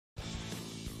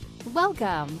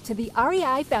Welcome to the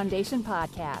REI Foundation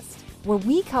Podcast, where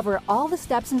we cover all the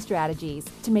steps and strategies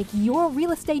to make your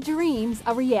real estate dreams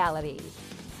a reality.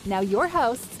 Now your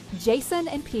hosts, Jason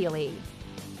and Peely.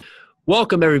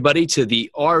 Welcome, everybody, to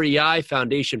the REI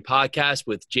Foundation Podcast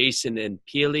with Jason and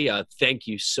Peely. Thank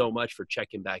you so much for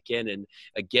checking back in. And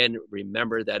again,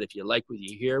 remember that if you like what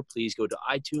you hear, please go to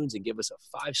iTunes and give us a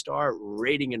 5-star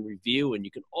rating and review. And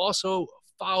you can also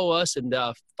follow us and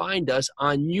find us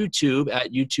on YouTube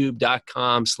at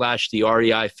youtube.com/the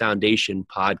REI Foundation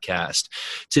Podcast.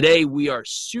 Today, we are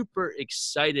super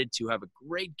excited to have a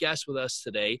great guest with us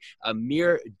today.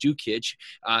 Emir Dukic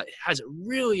has a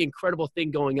really incredible thing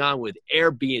going on with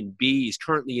Airbnb. He's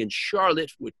currently in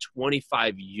Charlotte with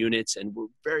 25 units, and we're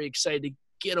very excited to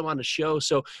get him on the show.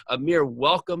 So, Emir,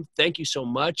 welcome. Thank you so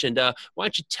much. And why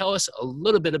don't you tell us a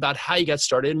little bit about how you got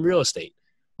started in real estate?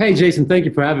 Hey, Jason, thank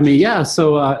you for having me. Yeah,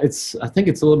 so I think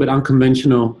it's a little bit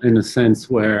unconventional in a sense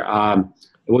where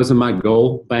it wasn't my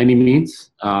goal by any means.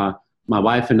 My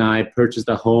wife and I purchased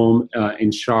a home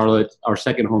in Charlotte, our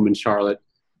second home in Charlotte,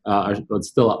 but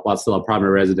still a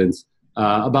primary residence,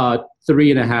 about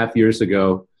 3.5 years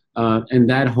ago. And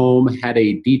that home had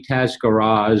a detached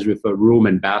garage with a room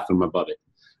and bathroom above it.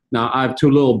 Now, I have 2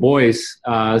 little boys,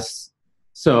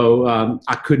 so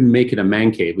I couldn't make it a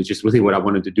man cave, which is really what I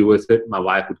wanted to do with it. My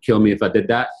wife would kill me if I did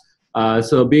that.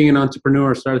 So being an entrepreneur,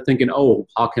 I started thinking,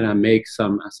 how can I make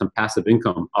some passive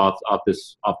income off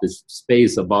this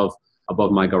space above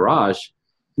my garage?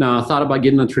 Now, I thought about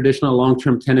getting a traditional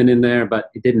long-term tenant in there, but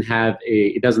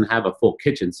it doesn't have a full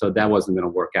kitchen, so that wasn't going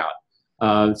to work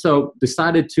out. So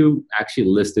decided to actually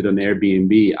list it on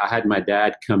Airbnb. I had my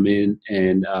dad come in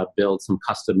and build some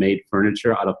custom-made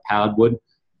furniture out of pallet wood,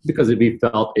 because we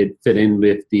felt it fit in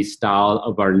with the style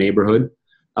of our neighborhood.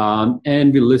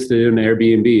 And we listed it on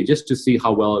Airbnb just to see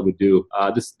how well it would do.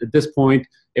 At this point,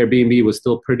 Airbnb was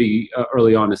still pretty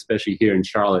early on, especially here in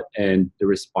Charlotte, and the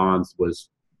response was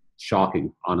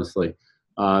shocking, honestly.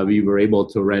 We were able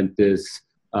to rent this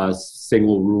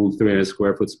single room, 300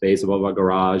 square foot space above our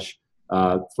garage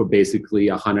for basically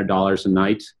 $100 a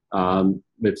night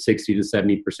with 60 to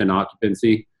 70%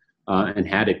 occupancy, and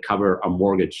had it cover our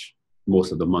mortgage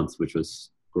most of the months, which was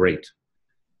great.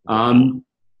 So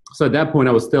at that point,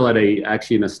 I was still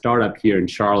actually in a startup here in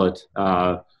Charlotte.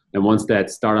 And once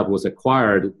that startup was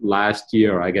acquired last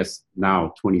year, I guess now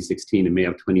 2016, in May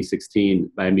of 2016,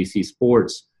 by NBC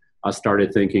Sports, I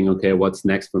started thinking, okay, what's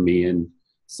next for me? And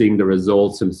seeing the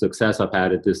results and success I've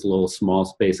had at this little small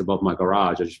space above my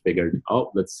garage, I just figured,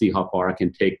 let's see how far I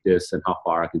can take this and how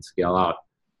far I can scale out.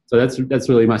 So that's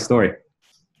really my story.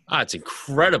 It's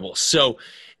incredible. So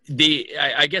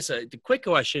I guess the quick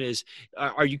question is,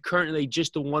 are you currently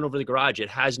just the one over the garage? It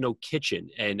has no kitchen.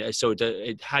 And so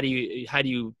how do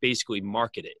you basically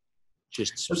market it?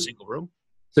 Just a single room?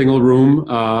 Single room.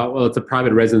 Well, it's a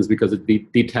private residence because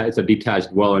it's a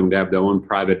detached dwelling. They have their own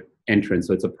private entrance.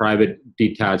 So it's a private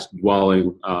detached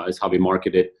dwelling is how we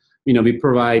market it. We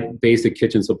provide basic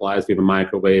kitchen supplies. We have a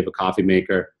microwave, a coffee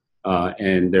maker,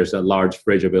 and there's a large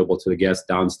fridge available to the guests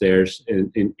downstairs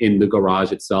in the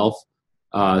garage itself.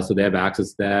 So they have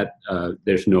access to that.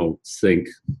 There's no sink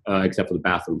except for the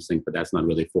bathroom sink, but that's not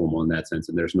really formal in that sense.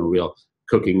 And there's no real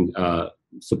cooking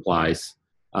supplies.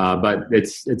 But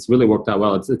it's really worked out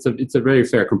well. It's a very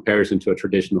fair comparison to a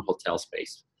traditional hotel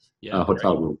space,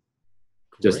 hotel room,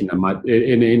 just in a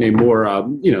more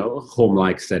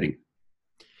home-like setting.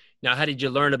 Now, how did you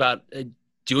learn about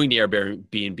doing the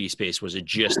Airbnb space?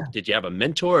 Did you have a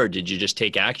mentor, or did you just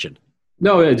take action?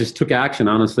 No, I just took action.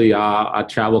 Honestly, I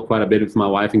travel quite a bit with my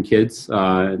wife and kids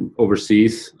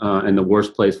overseas, and the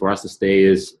worst place for us to stay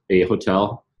is a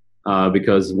hotel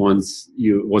because once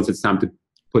it's time to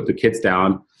put the kids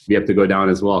down, we have to go down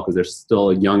as well because they're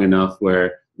still young enough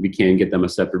where we can't get them a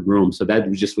separate room. So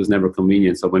that just was never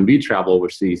convenient. So when we travel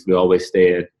overseas, we always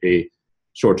stay at a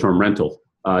short-term rental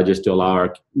just to allow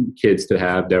our kids to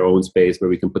have their own space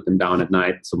where we can put them down at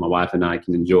night so my wife and I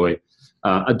can enjoy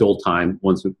adult time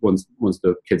once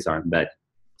the kids are in bed.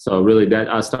 So really that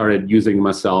I started using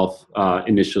myself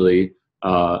initially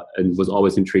and was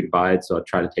always intrigued by it. So I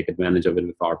tried to take advantage of it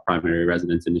with our primary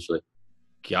residence initially.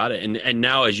 Got it. And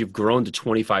now as you've grown to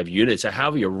 25 units, how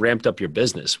have you ramped up your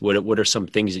business? What are some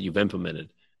things that you've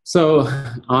implemented? So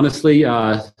honestly,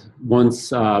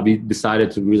 once we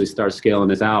decided to really start scaling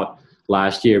this out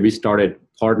last year, we started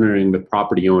partnering with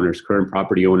current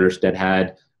property owners that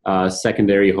had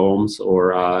secondary homes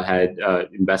or had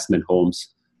investment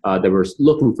homes that were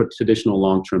looking for traditional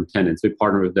long-term tenants. We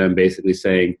partnered with them basically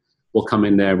saying, we'll come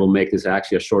in there, we'll make this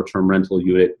actually a short-term rental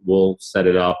unit, we'll set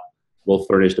it up, we'll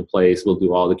furnish the place, we'll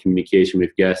do all the communication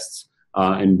with guests,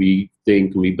 and we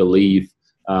believe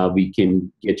we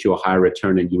can get you a higher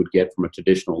return than you would get from a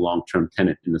traditional long-term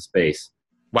tenant in the space.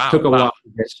 Wow. Took a while.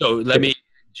 So let me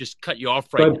just cut you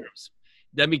off right there.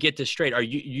 Let me get this straight.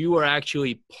 You are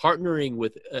actually partnering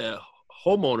with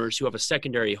homeowners who have a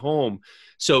secondary home.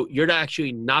 So you're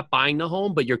actually not buying the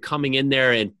home, but you're coming in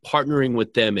there and partnering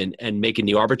with them and making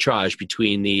the arbitrage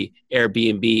between the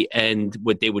Airbnb and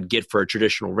what they would get for a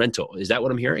traditional rental. Is that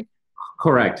what I'm hearing?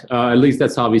 Correct. At least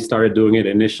that's how we started doing it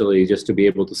initially, just to be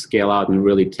able to scale out and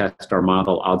really test our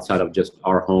model outside of just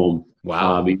our home.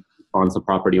 Wow. We found some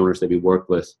property owners that we worked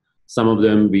with. Some of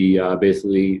them we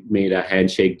basically made a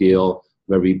handshake deal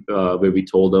where we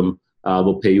told them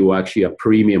we'll pay you actually a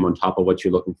premium on top of what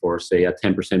you're looking for, say a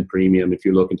 10% premium. If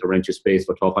you're looking to rent your space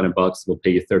for $1,200, we'll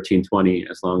pay you $1,320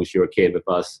 as long as you're okay with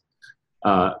us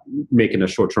making a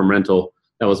short-term rental.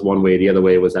 That was one way. The other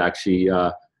way was actually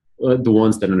the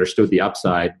ones that understood the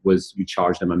upside was we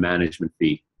charged them a management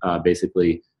fee.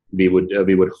 Basically, we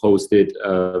would host it,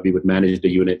 we would manage the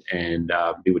unit, and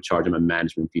we would charge them a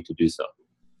management fee to do so.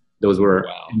 Those were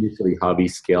initially how we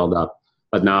scaled up.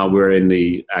 But now we're in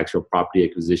the actual property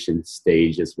acquisition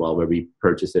stage as well, where we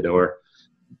purchase it or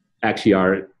actually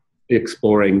are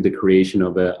exploring the creation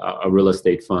of a real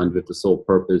estate fund with the sole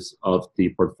purpose of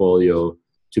the portfolio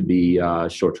to be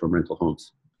short-term rental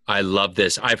homes. I love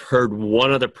this. I've heard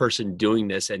one other person doing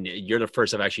this, and you're the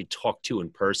first I've actually talked to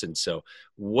in person. So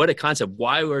what a concept.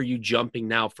 Why are you jumping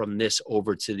now from this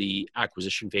over to the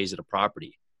acquisition phase of the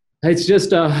property? It's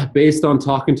just based on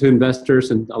talking to investors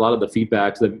and a lot of the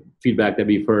feedback that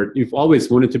we've heard. We've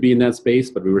always wanted to be in that space,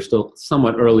 but we were still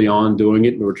somewhat early on doing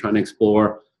it. We were trying to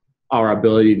explore our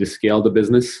ability to scale the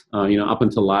business. Up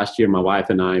until last year, my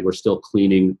wife and I were still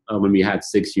cleaning when we had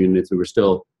 6 units. We were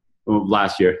still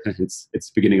last year. It's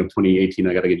beginning of 2018.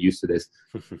 I got to get used to this.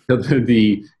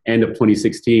 The end of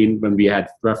 2016, when we had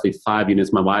roughly 5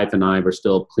 units, my wife and I were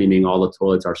still cleaning all the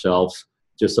toilets ourselves,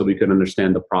 just so we could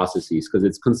understand the processes, because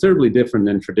it's considerably different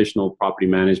than traditional property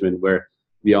management, where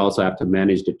we also have to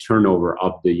manage the turnover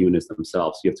of the units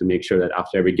themselves. You have to make sure that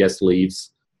after every guest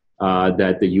leaves,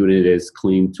 that the unit is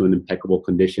cleaned to an impeccable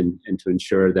condition, and to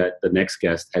ensure that the next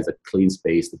guest has a clean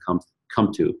space to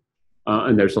come to.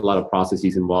 And there's a lot of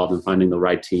processes involved in finding the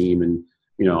right team and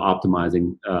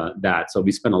optimizing that. So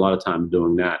we spent a lot of time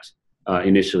doing that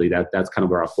initially. That's kind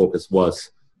of where our focus was.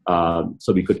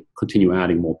 So we could continue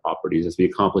adding more properties. As we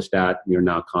accomplished that, we are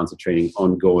now concentrating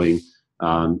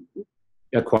on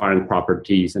acquiring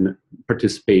properties and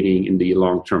participating in the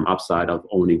long-term upside of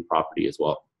owning property as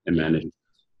well and managing.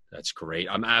 That's great.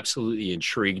 I'm absolutely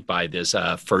intrigued by this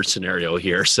first scenario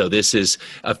here. So this is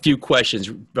a few questions.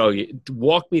 Bro,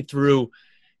 walk me through,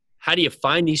 how do you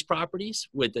find these properties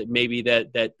with maybe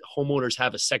that homeowners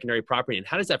have a secondary property, and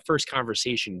how does that first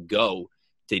conversation go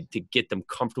to get them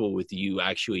comfortable with you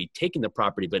actually taking the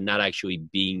property, but not actually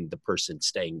being the person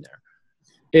staying there?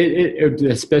 It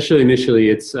especially initially,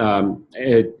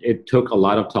 it took a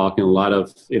lot of talking, a lot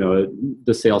of,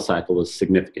 the sales cycle was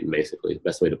significant, basically, the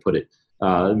best way to put it.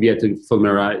 We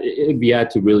had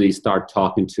to really start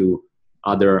talking to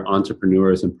other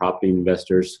entrepreneurs and property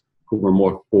investors who were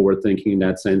more forward thinking in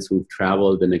that sense, who've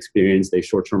traveled and experienced a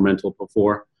short-term rental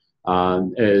before.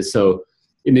 So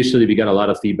initially we got a lot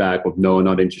of feedback of no,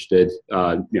 not interested,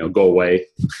 go away.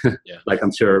 Yeah. Like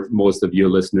I'm sure most of your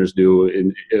listeners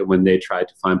do when they try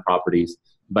to find properties.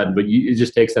 But it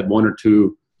just takes that one or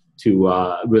two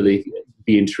to really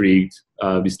be intrigued.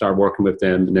 We start working with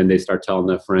them, and then they start telling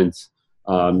their friends.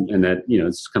 And that,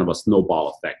 it's kind of a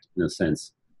snowball effect in a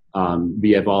sense.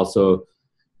 We have also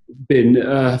been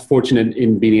fortunate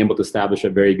in being able to establish a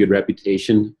very good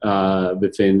reputation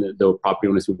within the property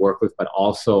owners we work with, but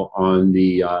also on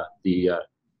the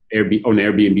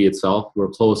Airbnb itself. We're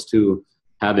close to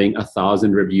having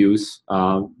 1,000 reviews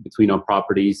between our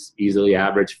properties, easily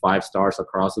average 5 stars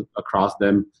across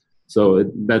them. So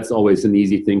that's always an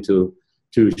easy thing to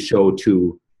show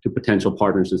to potential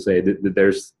partners, to say that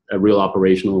there's a real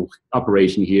operation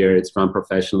here. It's run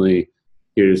professionally.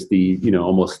 Here's the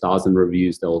almost 1,000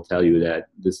 reviews that will tell you that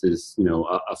this is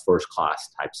a first class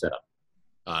type setup.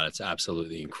 That's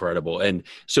absolutely incredible. And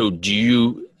so,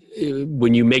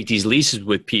 when you make these leases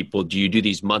with people, do you do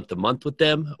these month to month with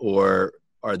them, or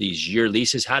are these year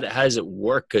leases? How does it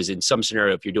work? Because in some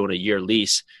scenario, if you're doing a year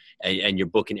lease and you're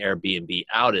booking Airbnb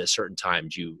out at a certain time,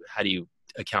 how do you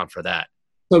account for that?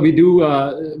 So we do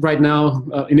right now.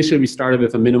 Initially, we started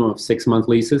with a minimum of 6-month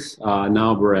leases.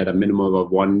 Now we're at a minimum of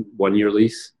one year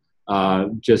lease,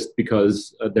 just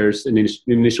because there's an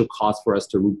initial cost for us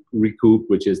to recoup,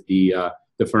 which is the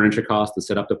furniture cost to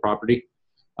set up the property.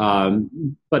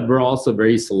 But we're also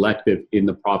very selective in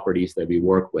the properties that we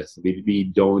work with. We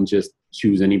don't just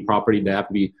choose any property. They have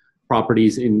to be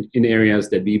properties in areas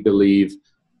that we believe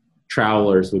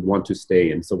travelers would want to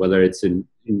stay in. So whether it's in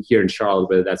here in Charlotte,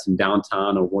 whether that's in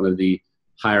downtown or one of the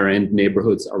higher end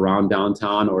neighborhoods around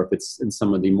downtown, or if it's in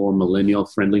some of the more millennial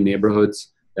friendly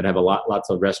neighborhoods that have lots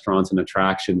of restaurants and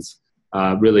attractions,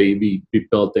 really we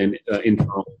built an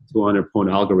internal 200-point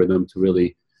algorithm to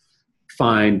really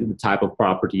find the type of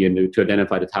property and to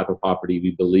identify the type of property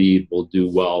we believe will do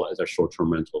well as our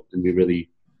short-term rental. And we really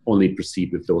only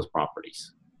proceed with those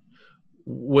properties.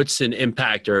 What's an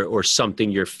impact or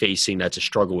something you're facing that's a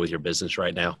struggle with your business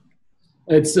right now?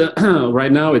 It's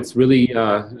right now, it's really,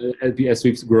 as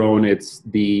we've grown, it's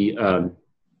to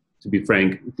be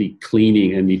frank, the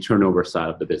cleaning and the turnover side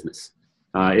of the business.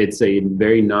 It's a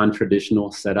very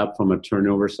non-traditional setup from a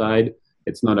turnover side.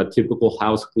 It's not a typical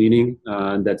house cleaning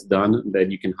that's done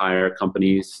that you can hire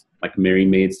companies like Mary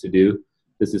Maids to do.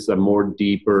 This is a more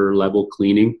deeper level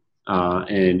cleaning,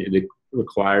 and it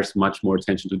requires much more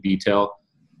attention to detail.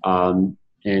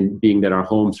 And being that our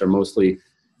homes are mostly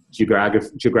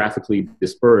geographically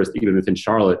dispersed, even within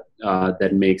Charlotte,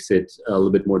 that makes it a little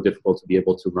bit more difficult to be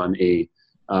able to run a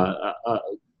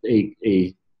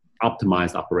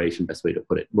optimized operation, best way to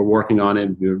put it. We're working on it.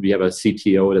 We have a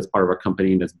CTO that's part of our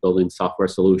company that's building software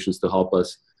solutions to help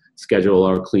us schedule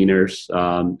our cleaners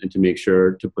and to make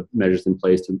sure to put measures in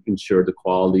place to ensure the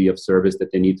quality of service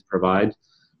that they need to provide.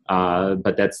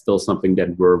 But that's still something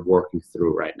that we're working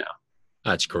through right now.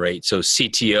 That's great. So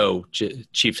CTO,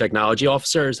 Chief Technology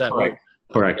Officer, is that right?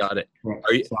 Correct. Got it.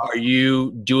 Are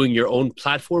you doing your own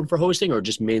platform for hosting or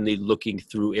just mainly looking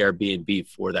through Airbnb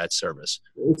for that service?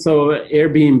 So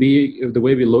Airbnb, the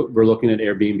way we're looking at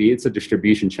Airbnb, it's a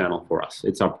distribution channel for us.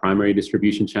 It's our primary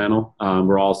distribution channel.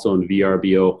 We're also in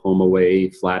VRBO,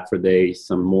 HomeAway, Flat for Day,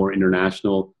 some more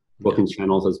international booking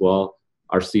channels as well.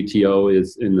 Our CTO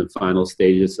is in the final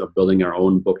stages of building our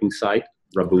own booking site,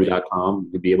 Raboo.com,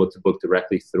 to be able to book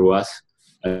directly through us.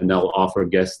 And they'll offer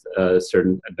guests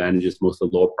certain advantages, mostly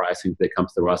lower pricing if they come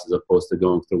through us as opposed to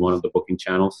going through one of the booking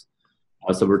channels.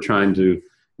 So we're trying to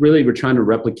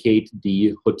replicate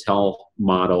the hotel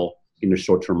model in the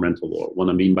short-term rental world. What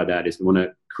I mean by that is we want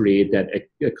to create that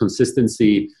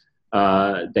consistency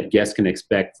that guests can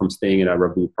expect from staying at our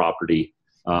Raboo property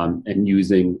and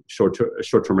using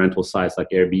short-term rental sites like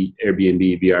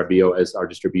Airbnb, VRBO as our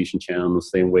distribution channel in the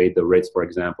same way the rates, for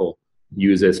example,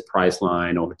 uses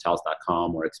Priceline or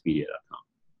Hotels.com or Expedia.com.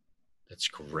 That's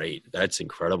great. That's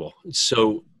incredible.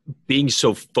 So being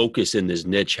so focused in this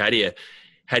niche, how do you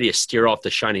steer off the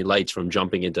shiny lights from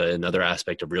jumping into another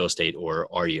aspect of real estate, or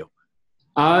are you?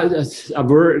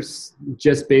 We're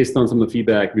just based on some of the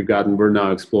feedback we've gotten, we're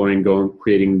now exploring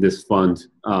creating this fund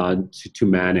to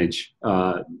manage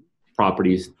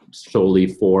properties solely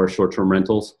for short-term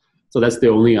rentals. So that's the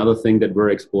only other thing that we're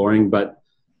exploring, but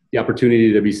the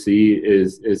opportunity that we see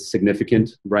is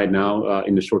significant right now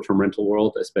in the short-term rental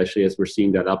world, especially as we're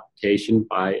seeing that application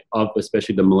of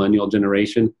especially the millennial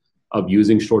generation of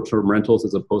using short-term rentals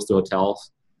as opposed to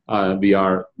hotels. We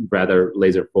are rather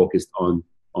laser focused on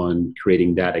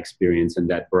creating that experience and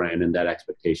that brand and that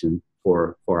expectation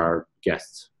for our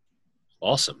guests.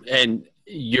 Awesome. And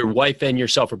your wife and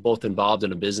yourself are both involved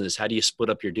in a business. How do you split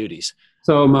up your duties?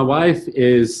 So my wife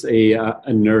is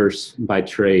a nurse by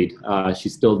trade.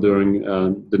 She's still doing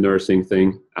the nursing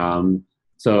thing.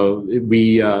 So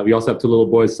we also have two little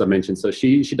boys, as I mentioned. So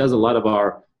she does a lot of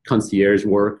our concierge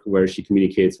work where she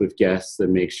communicates with guests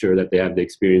and makes sure that they have the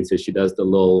experiences. She does the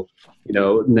little,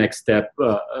 next step,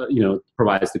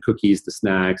 provides the cookies, the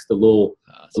snacks, the little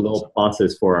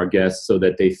process for our guests so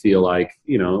that they feel like,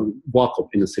 welcome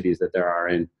in the cities that they are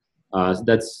in.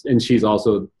 And she's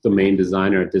also the main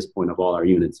designer at this point of all our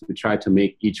units. We try to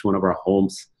make each one of our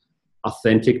homes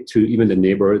authentic to even the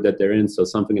neighborhood that they're in. So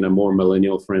something in a more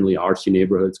millennial friendly, artsy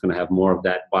neighborhood is going to have more of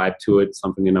that vibe to it.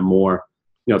 Something in a more,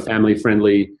 family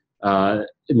friendly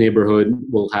neighborhood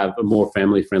will have a more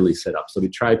family friendly setup. So we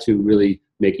try to really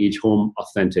make each home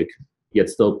authentic, yet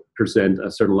still present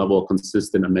a certain level of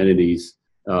consistent amenities.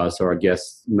 So our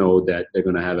guests know that they're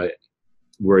going to have a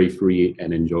worry-free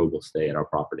and enjoyable stay at our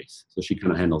properties. So she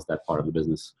kind of handles that part of the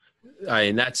business.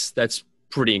 And that's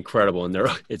pretty incredible. And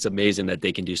it's amazing that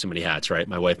they can do so many hats, right?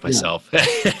 My wife, myself.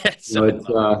 She's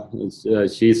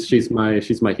my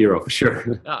hero for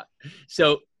sure.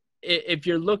 So if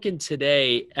you're looking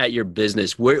today at your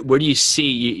business, where do you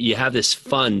see, you have this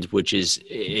fund, which is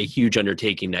a huge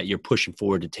undertaking that you're pushing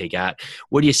forward to take at.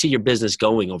 Where do you see your business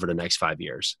going over the next 5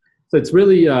 years? So it's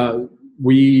really,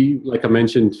 like I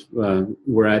mentioned,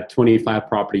 we're at 25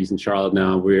 properties in Charlotte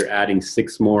now. We're adding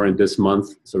 6 more in this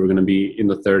month. So we're going to be in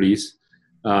the 30s.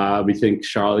 We think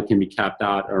Charlotte can be capped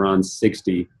out around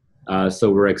 60.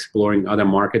 So we're exploring other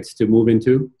markets to move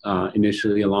into,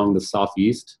 initially along the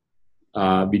Southeast.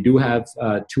 We do have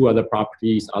 2 other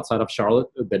properties outside of Charlotte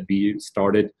that we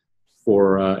started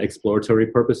for exploratory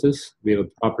purposes. We have a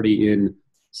property in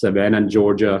Savannah,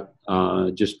 Georgia,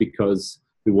 just because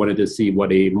we wanted to see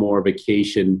what a more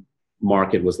vacation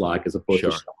market was like as opposed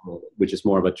to Charlotte, which is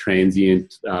more of a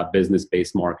transient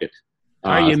business-based market.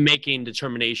 How are you making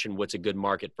determination what's a good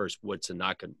market versus what's a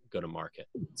not good market?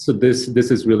 So this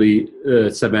is really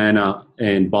Savannah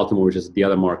and Baltimore, which is the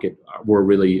other market, were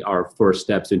really our first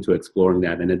steps into exploring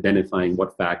that and identifying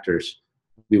what factors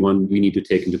we need to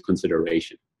take into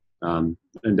consideration. And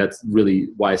that's really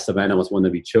why Savannah was one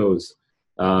that we chose,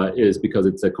 is because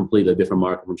it's a completely different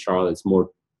market from Charlotte. It's more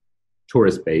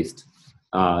tourist-based.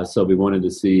 So we wanted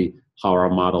to see how our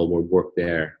model would work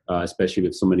there, especially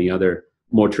with so many other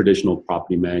more traditional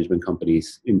property management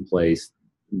companies in place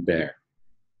there.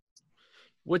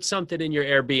 What's something in your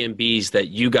Airbnbs that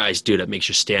you guys do that makes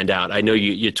you stand out? I know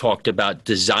you talked about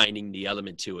designing the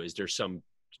element to it. Is there some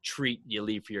treat you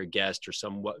leave for your guest or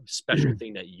some special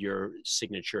thing that your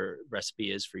signature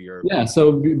recipe is for your? Yeah, so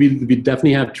we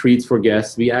definitely have treats for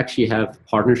guests. We actually have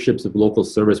partnerships with local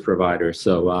service providers.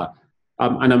 So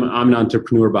I'm an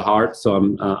entrepreneur by heart, so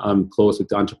I'm close with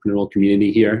the entrepreneurial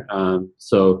community here.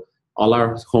 So all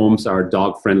our homes are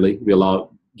dog friendly. We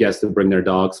allow guests to bring their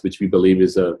dogs, which we believe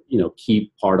is a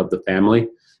key part of the family.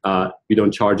 We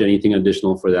don't charge anything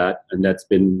additional for that, and that's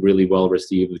been really well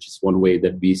received, which is one way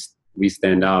that we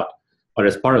stand out. But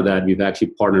as part of that, we've actually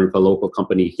partnered with a local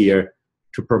company here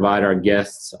to provide our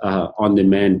guests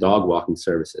on-demand dog walking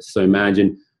services. So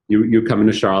imagine you're coming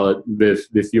to Charlotte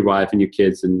with your wife and your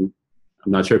kids, and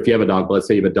I'm not sure if you have a dog, but let's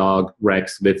say you have a dog,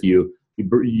 Rex, with you.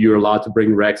 You're allowed to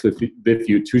bring Rex with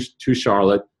you to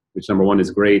Charlotte, which number one is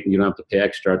great, and you don't have to pay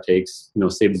extra. It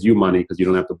saves you money because you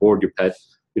don't have to board your pet,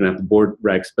 you don't have to board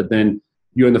Rex. But then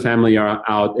you and the family are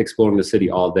out exploring the city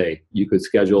all day. You could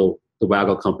schedule the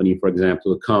Waggle Company, for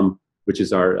example, to come, which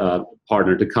is our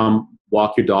partner, to come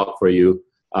walk your dog for you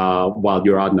while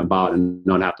you're out and about, and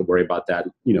not have to worry about that,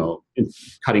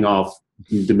 cutting off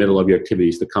the middle of your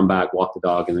activities to come back, walk the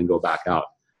dog, and then go back out.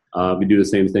 We do the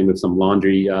same thing with some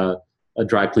laundry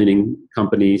dry cleaning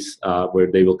companies where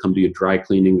they will come do your dry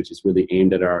cleaning, which is really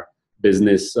aimed at our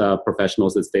business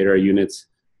professionals that stay at our units.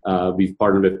 We've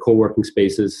partnered with co-working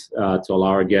spaces to allow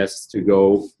our guests to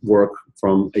go work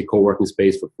from a co-working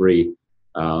space for free.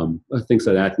 Things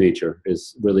of that nature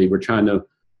is really, we're trying to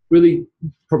really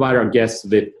provide our guests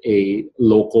with a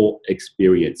local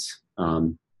experience.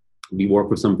 We work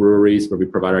with some breweries where we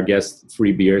provide our guests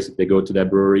free beers if they go to that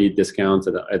brewery, discounts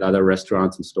at other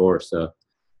restaurants and stores. So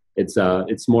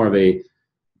it's more of a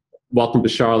welcome to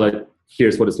Charlotte.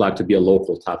 Here's what it's like to be a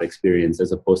local type experience,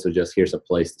 as opposed to just here's a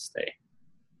place to stay.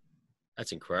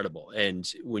 That's incredible. And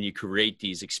when you create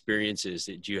these experiences,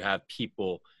 do you have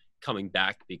people coming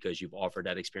back because you've offered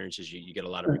that experiences? You get a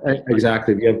lot of repeat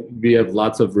exactly. We have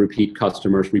lots of repeat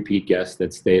customers, repeat guests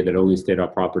that only stay at our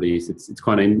properties. It's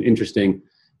kind of interesting.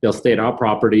 They'll stay at our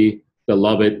property, they'll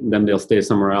love it, and then they'll stay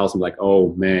somewhere else and like,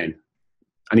 oh man,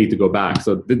 I need to go back.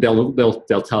 So they'll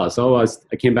tell us, oh,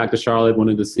 I came back to Charlotte,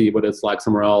 wanted to see what it's like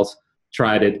somewhere else,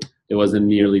 tried it. It wasn't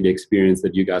nearly the experience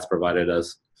that you guys provided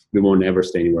us. We won't ever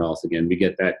stay anywhere else again. We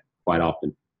get that quite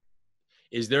often.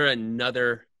 Is there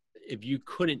another, if you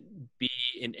couldn't be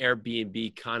an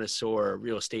Airbnb connoisseur or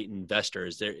real estate investor,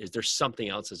 is there something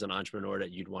else as an entrepreneur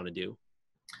that you'd want to do?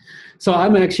 So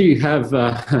I'm actually have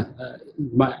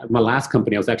my last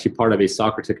company. I was actually part of a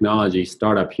soccer technology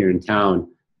startup here in town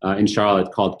in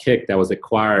Charlotte called Kick that was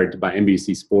acquired by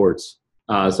NBC Sports.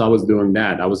 So I was doing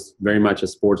that. I was very much a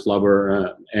sports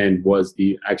lover and was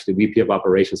the actually VP of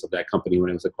operations of that company when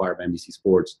it was acquired by NBC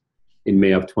Sports in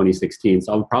May of 2016.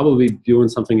 So I'll probably be doing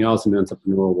something else in the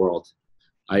entrepreneurial world.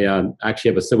 I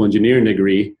actually have a civil engineering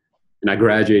degree, and I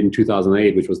graduated in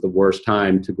 2008, which was the worst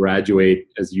time to graduate,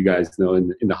 as you guys know,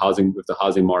 in the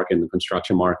housing market and the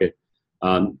construction market.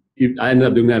 I ended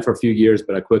up doing that for a few years,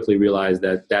 but I quickly realized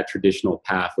that traditional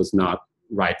path was not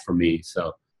right for me.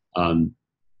 So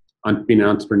being an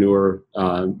entrepreneur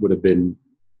would have been,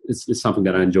 it's something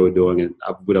that I enjoy doing, and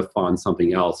I would have found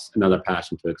something else, another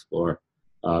passion to explore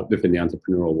within the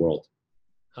entrepreneurial world.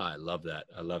 Oh, I love that.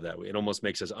 It almost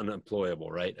makes us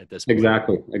unemployable, right? At this point.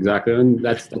 Exactly. And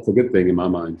that's a good thing in my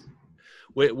mind.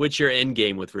 What's your end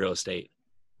game with real estate?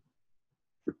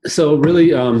 So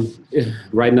really,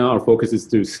 right now our focus is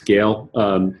to scale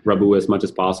Rabu as much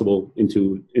as possible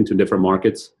into different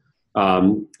markets.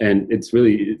 And it's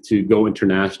really to go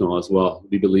international as well.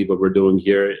 We believe what we're doing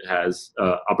here has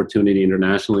opportunity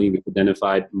internationally. We've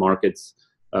identified markets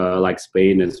like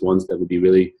Spain as ones that would be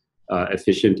really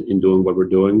efficient in doing what we're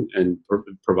doing and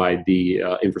provide the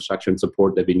infrastructure and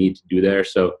support that we need to do there.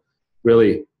 So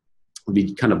really,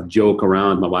 we kind of joke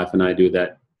around, my wife and I do,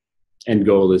 that end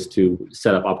goal is to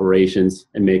set up operations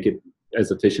and make it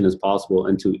as efficient as possible,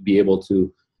 and to be able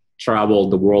to travel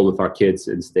the world with our kids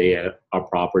and stay at our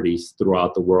properties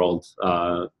throughout the world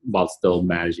while still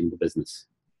managing the business.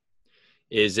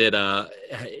 Is it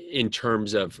in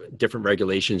terms of different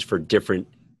regulations for different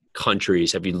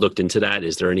countries? Have you looked into that?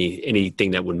 Is there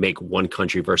anything that would make one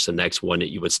country versus the next one that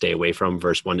you would stay away from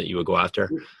versus one that you would go after?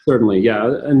 Certainly, yeah.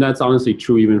 And that's honestly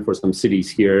true even for some cities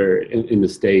here in the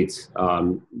States.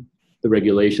 The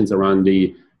regulations around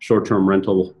the short-term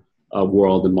rental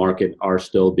world and market are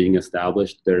still being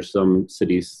established. There's some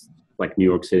cities like New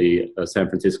York City, San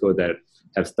Francisco that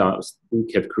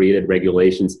have created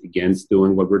regulations against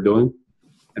doing what we're doing.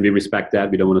 And we respect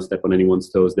that. We don't want to step on anyone's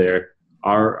toes there.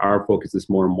 Our focus is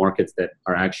more on markets that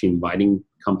are actually inviting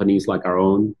companies like our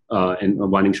own and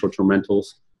inviting short-term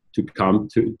rentals to come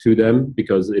to them,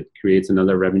 because it creates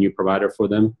another revenue provider for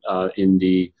them in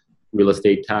the real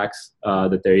estate tax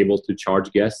that they're able to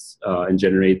charge guests and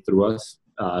generate through us.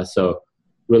 So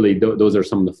really, those are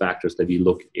some of the factors that we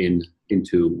look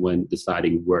into when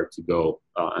deciding where to go,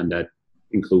 and that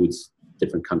includes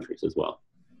different countries as well.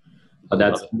 But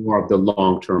that's more of the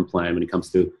long-term plan when it comes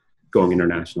to going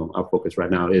international. Our focus right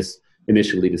now is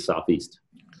initially the Southeast.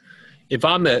 If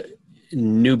I'm a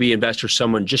newbie investor,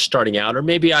 someone just starting out, or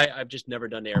maybe I've just never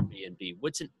done Airbnb,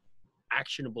 what's an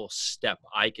actionable step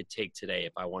I could take today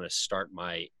if I want to start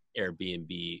my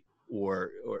Airbnb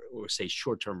or say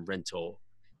short-term rental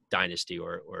dynasty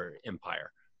or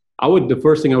empire? The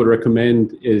first thing I would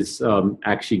recommend is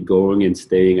actually going and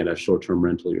staying at a short-term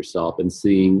rental yourself and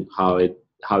seeing how it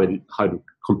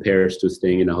compares to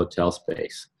staying in a hotel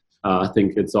space. I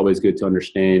think it's always good to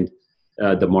understand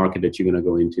the market that you're going to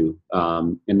go into.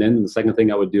 And then the second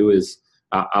thing I would do is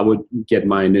I would get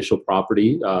my initial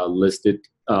property listed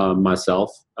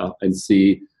myself and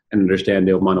see and understand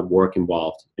the amount of work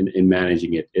involved in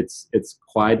managing it. It's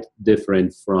quite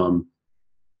different from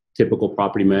typical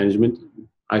property management.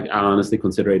 I honestly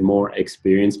consider it more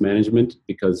experience management,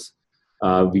 because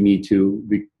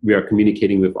we are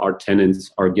communicating with our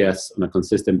tenants, our guests on a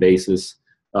consistent basis.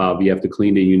 We have to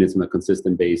clean the units on a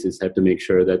consistent basis, have to make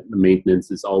sure that the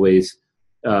maintenance is always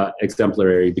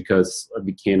exemplary, because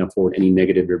we can't afford any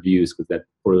negative reviews, because that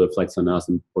poorly reflects on us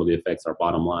and poorly affects our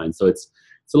bottom line. So it's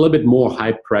a little bit more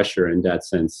high pressure in that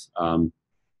sense. And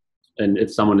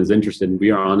if someone is interested,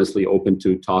 we are honestly open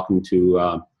to talking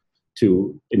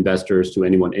to investors, to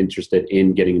anyone interested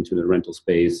in getting into the rental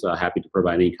space. Happy to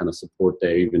provide any kind of support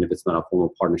there, even if it's not a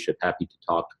formal partnership. Happy to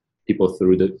talk people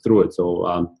through it.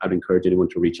 So I'd encourage anyone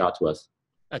to reach out to us.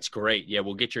 That's great. Yeah,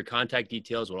 we'll get your contact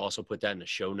details. We'll also put that in the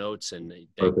show notes, and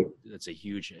that's a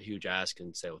huge ask.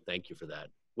 And so thank you for that.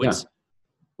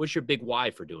 What's your big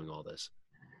why for doing all this?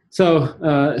 So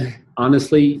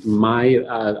honestly,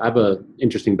 I have an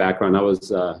interesting background. I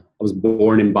was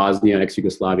born in Bosnia,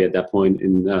 ex-Yugoslavia at that point,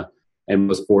 and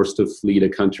was forced to flee the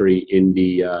country in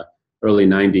the early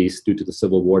 90s due to the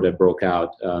civil war that broke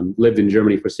out. Lived in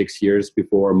Germany for 6 years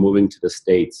before moving to the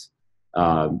States.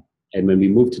 And when we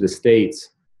moved to the States,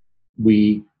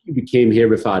 we came here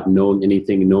without knowing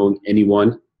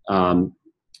anyone,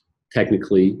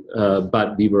 technically,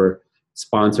 but we were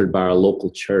sponsored by our local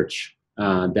church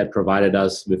that provided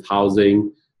us with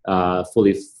housing,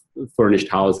 fully furnished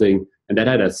housing, and that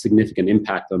had a significant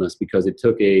impact on us, because it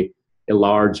took a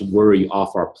large worry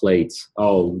off our plates.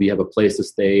 Oh, we have a place to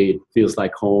stay. It feels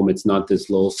like home. It's not this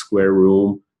little square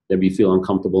room that we feel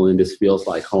uncomfortable in. This feels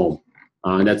like home.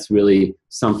 And that's really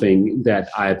something that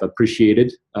I've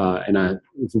appreciated. And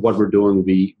what we're doing,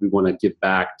 we want to give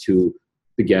back to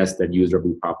the guests that use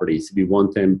urban properties. We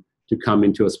want them to come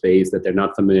into a space that they're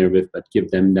not familiar with, but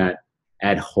give them that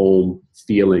at-home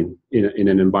feeling in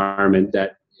an environment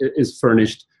that is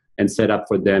furnished and set up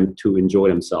for them to enjoy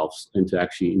themselves and to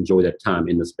actually enjoy that time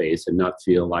in the space and not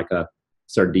feel like a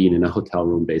sardine in a hotel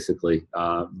room, basically,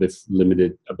 with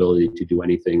limited ability to do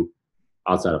anything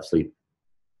outside of sleep.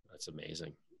 That's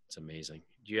amazing. It's amazing.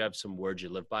 Do you have some words you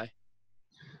live by?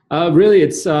 Really,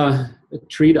 it's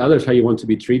treat others how you want to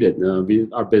be treated.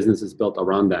 Our business is built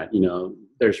around that.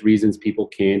 There's reasons people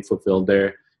can't fulfill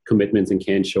their commitments and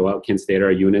can't show up, can't stay at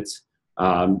our units.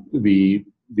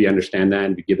 We understand that,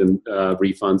 and we give them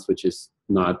refunds, which is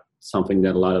not something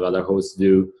that a lot of other hosts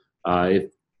do.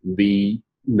 If we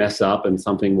mess up and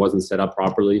something wasn't set up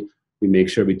properly, we make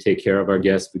sure we take care of our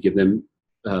guests. We give them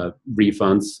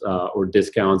refunds or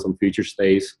discounts on future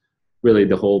stays. Really,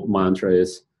 the whole mantra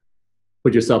is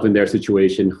put yourself in their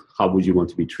situation. How would you want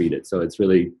to be treated? So it's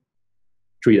really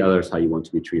treat others how you want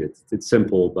to be treated. It's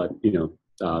simple, but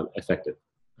effective.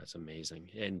 That's amazing.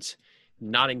 And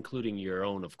not including your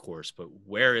own, of course, but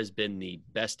where has been the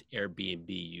best Airbnb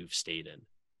you've stayed in?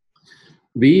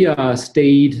 We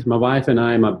stayed, my wife and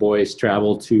I, my boys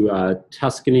traveled to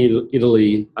Tuscany,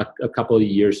 Italy a couple of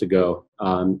years ago.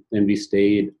 And we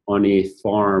stayed on a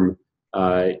farm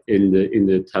in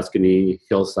the Tuscany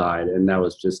hillside. And that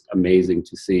was just amazing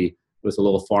to see. It was a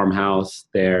little farmhouse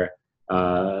there,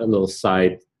 a little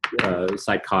side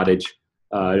cottage.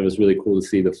 It was really cool to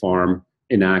see the farm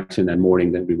in action that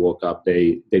morning that we woke up.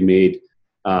 They made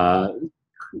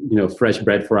fresh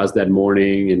bread for us that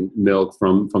morning and milk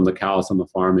from the cows on the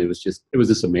farm. It was just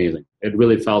amazing. It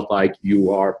really felt like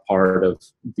you are part of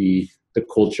the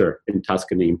culture in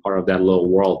Tuscany, part of that little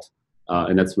world.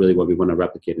 And that's really what we want to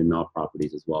replicate in our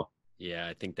properties as well. Yeah,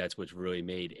 I think that's what's really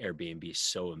made Airbnb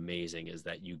so amazing, is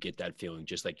that you get that feeling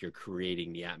just like you're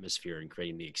creating the atmosphere and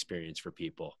creating the experience for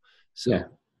people. So yeah,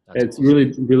 it's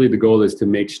awesome. really the goal is to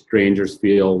make strangers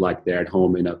feel like they're at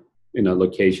home in a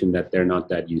location that they're not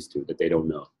that used to, that they don't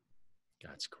know.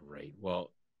 That's great. Well,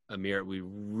 Emir, we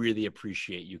really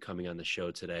appreciate you coming on the show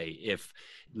today. If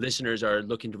listeners are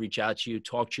looking to reach out to you,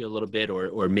 talk to you a little bit,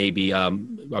 or maybe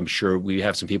I'm sure we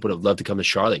have some people that would love to come to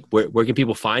Charlotte. Where can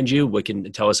people find you? What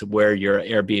can tell us where your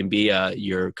Airbnb,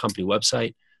 your company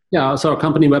website? Yeah, so our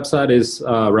company website is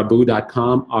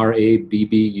rabbu.com,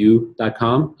 rabbu.com.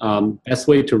 Best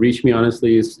way to reach me,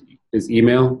 honestly, is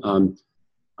email. I'm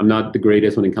not the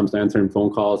greatest when it comes to answering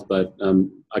phone calls, but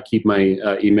I keep my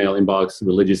email inbox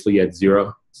religiously at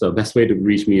 0. So best way to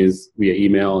reach me is via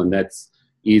email, and that's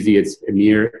easy. It's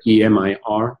Emir,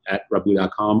 EMIR, at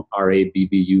rabbu.com,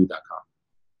 rabbu.com.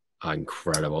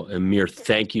 Incredible. Emir,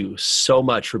 thank you so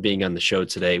much for being on the show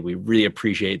today. We really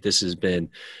appreciate it. This has been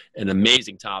an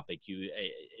amazing topic.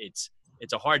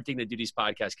 It's a hard thing to do these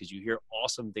podcasts because you hear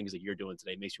awesome things that you're doing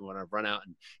today. It makes me want to run out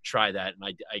and try that. And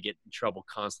I get in trouble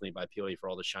constantly by Peely for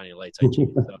all the shiny lights I choose.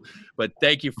 But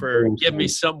thank you for giving me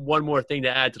one more thing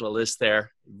to add to the list there.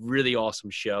 Really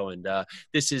awesome show. And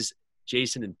this is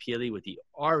Jason and Peely with the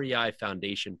REI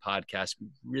Foundation podcast. We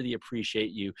really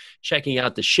appreciate you checking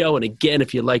out the show. And again,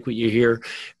 if you like what you hear,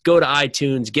 go to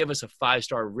iTunes, give us a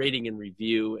 5-star rating and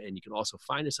review. And you can also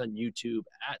find us on YouTube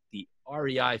at the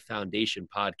REI Foundation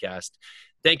podcast.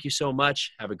 Thank you so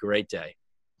much. Have a great day.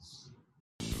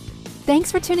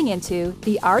 Thanks for tuning into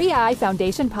the REI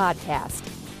Foundation podcast.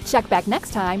 Check back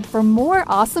next time for more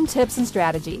awesome tips and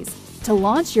strategies to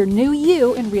launch your new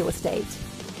you in real estate.